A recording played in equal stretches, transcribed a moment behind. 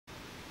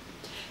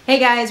Hey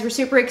guys, we're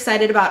super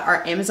excited about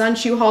our Amazon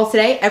shoe haul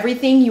today.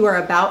 Everything you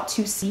are about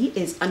to see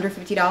is under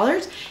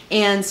 $50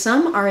 and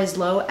some are as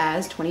low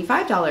as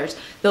 $25.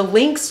 The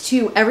links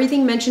to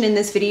everything mentioned in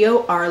this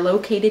video are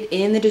located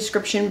in the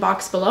description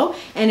box below.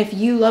 And if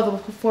you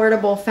love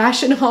affordable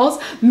fashion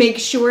hauls, make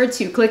sure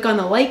to click on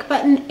the like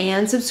button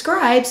and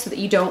subscribe so that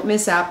you don't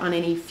miss out on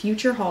any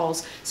future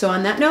hauls. So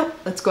on that note,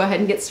 let's go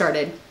ahead and get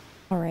started.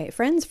 All right,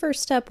 friends,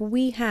 first up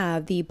we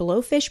have the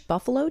Blowfish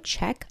Buffalo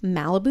Check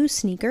Malibu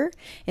sneaker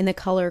in the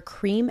color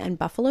cream and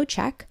buffalo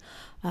check.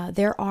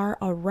 There are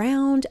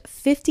around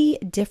 50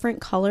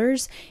 different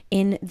colors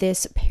in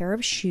this pair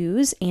of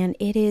shoes, and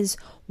it is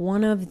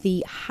one of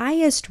the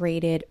highest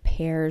rated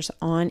pairs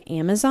on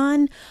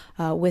Amazon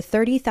with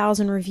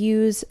 30,000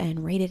 reviews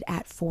and rated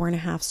at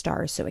 4.5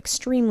 stars. So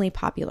extremely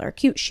popular,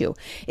 cute shoe.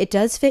 It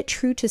does fit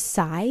true to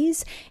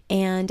size,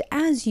 and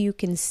as you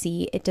can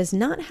see, it does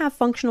not have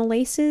functional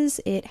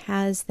laces. It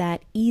has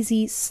that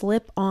easy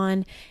slip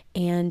on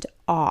and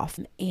off,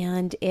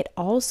 and it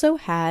also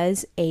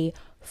has a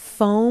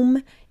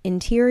foam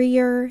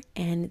interior,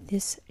 and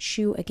this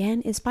shoe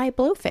again is by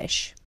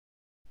Blowfish.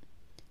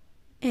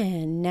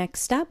 And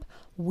next up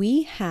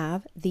we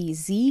have the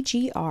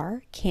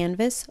ZGR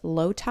canvas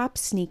low top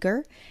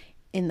sneaker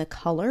in the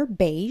color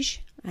beige,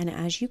 and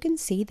as you can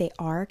see, they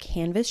are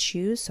canvas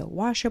shoes, so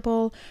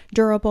washable,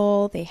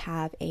 durable. They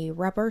have a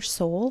rubber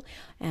sole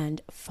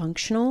and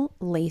functional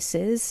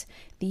laces.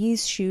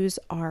 These shoes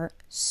are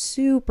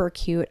super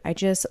cute. I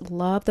just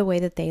love the way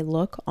that they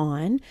look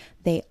on.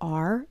 They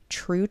are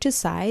true to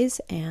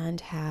size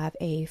and have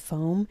a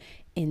foam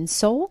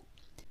insole.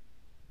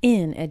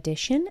 In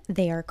addition,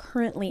 they are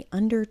currently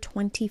under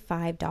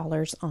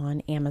 $25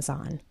 on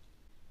Amazon.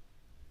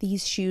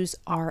 These shoes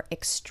are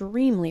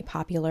extremely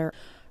popular,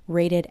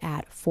 rated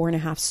at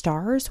 4.5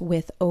 stars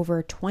with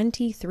over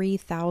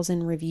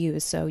 23,000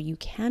 reviews, so you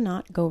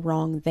cannot go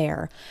wrong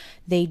there.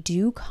 They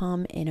do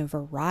come in a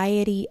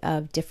variety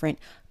of different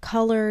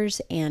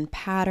colors and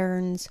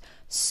patterns,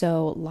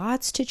 so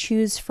lots to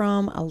choose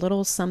from, a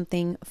little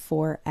something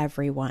for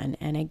everyone.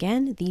 And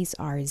again, these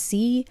are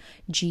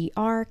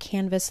ZGR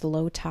canvas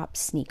low top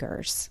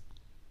sneakers.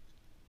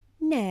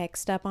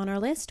 Next up on our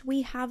list,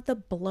 we have the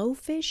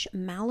Blowfish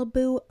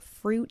Malibu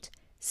Fruit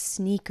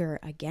sneaker,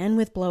 again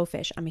with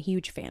Blowfish. I'm a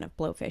huge fan of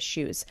Blowfish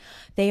shoes.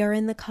 They are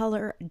in the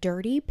color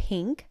dirty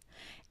pink,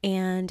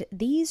 and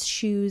these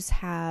shoes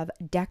have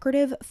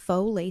decorative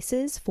faux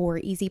laces for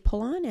easy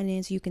pull on, and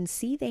as you can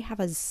see, they have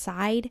a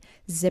side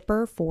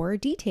zipper for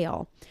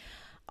detail.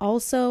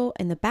 Also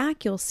in the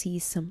back you'll see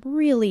some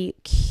really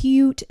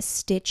cute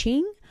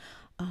stitching.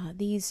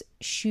 These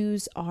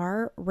shoes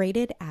are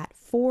rated at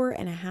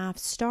 4.5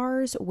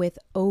 stars with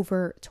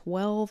over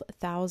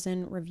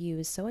 12,000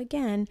 reviews. So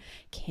again,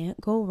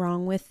 can't go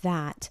wrong with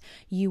that.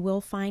 You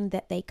will find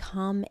that they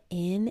come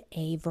in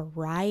a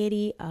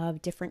variety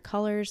of different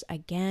colors.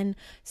 Again,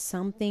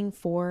 something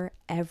for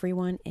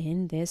everyone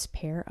in this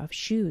pair of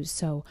shoes.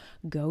 So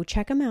go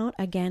check them out.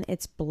 Again,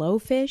 it's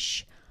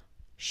Blowfish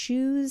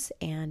shoes,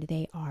 and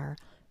they are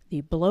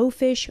the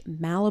Blowfish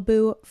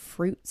Malibu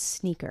Fruit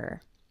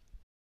sneaker.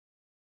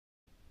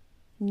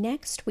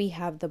 Next, we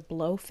have the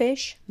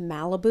Blowfish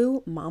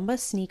Malibu Mamba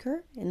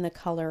sneaker in the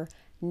color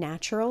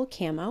natural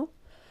camo.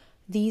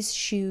 These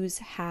shoes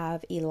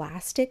have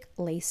elastic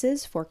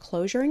laces for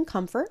closure and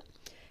comfort.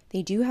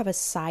 They do have a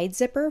side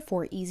zipper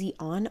for easy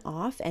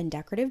on-off and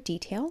decorative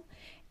detail,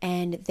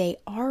 and they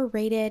are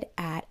rated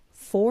at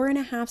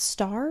 4.5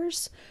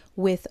 stars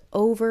with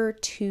over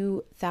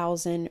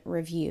 2,000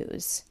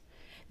 reviews.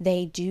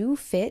 They do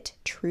fit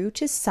true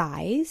to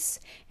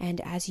size,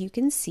 and as you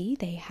can see,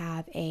 they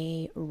have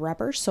a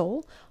rubber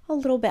sole, a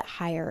little bit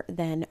higher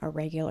than a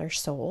regular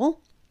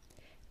sole,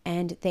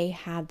 and they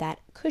have that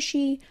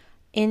cushy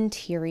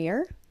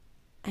interior,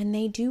 and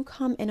they do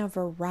come in a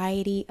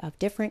variety of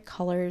different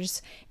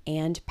colors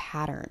and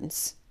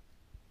patterns.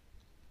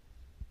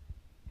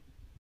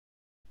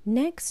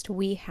 Next,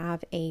 we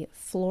have a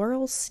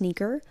floral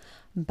sneaker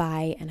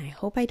by, and I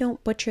hope I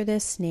don't butcher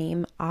this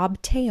name,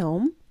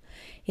 Obtaeum.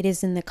 It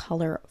is in the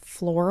color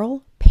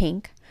floral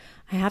pink.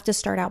 I have to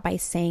start out by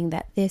saying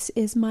that this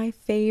is my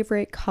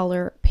favorite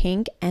color,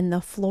 pink, and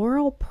the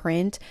floral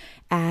print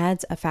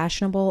adds a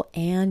fashionable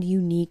and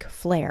unique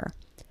flair.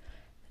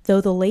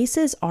 Though the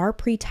laces are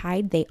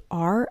pre-tied, they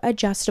are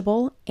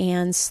adjustable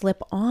and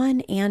slip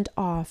on and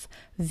off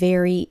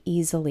very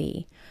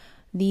easily.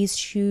 These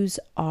shoes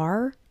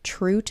are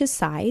true to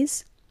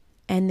size,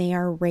 and they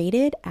are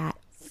rated at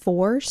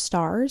 4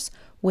 stars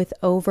with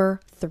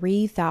over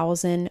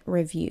 3,000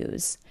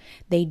 reviews.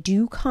 They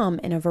do come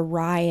in a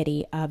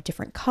variety of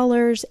different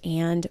colors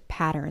and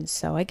patterns.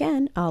 So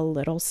again, a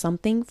little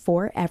something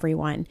for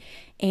everyone.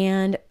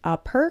 And a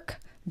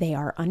perk, they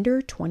are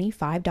under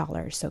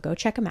 $25. So go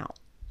check them out.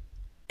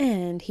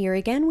 And here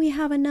again, we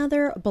have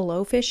another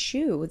Blowfish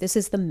shoe. This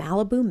is the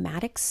Malibu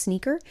Maddox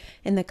sneaker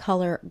in the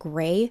color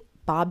gray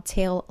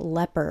bobtail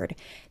leopard.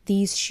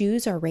 These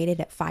shoes are rated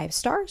at 5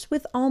 stars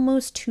with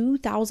almost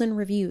 2,000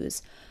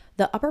 reviews.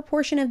 The upper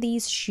portion of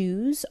these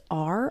shoes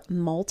are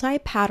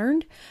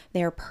multi-patterned.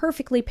 They are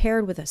perfectly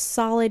paired with a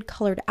solid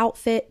colored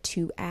outfit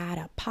to add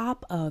a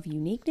pop of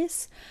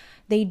uniqueness.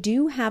 They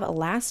do have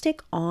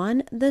elastic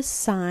on the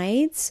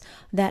sides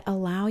that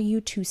allow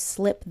you to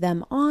slip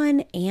them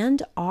on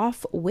and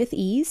off with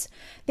ease.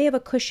 They have a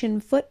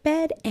cushioned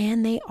footbed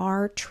and they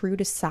are true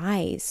to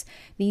size.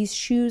 These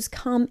shoes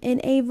come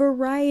in a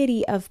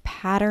variety of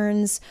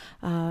patterns,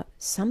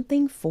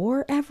 something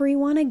for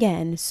everyone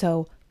again,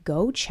 so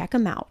go check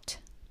them out.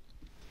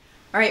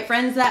 All right,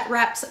 friends, that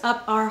wraps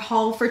up our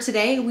haul for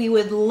today. We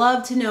would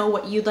love to know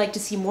what you'd like to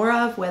see more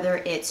of, whether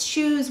it's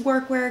shoes,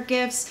 workwear,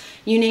 gifts,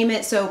 you name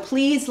it. So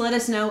please let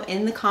us know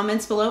in the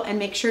comments below and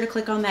make sure to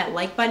click on that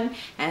like button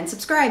and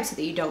subscribe so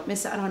that you don't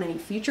miss out on any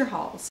future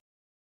hauls.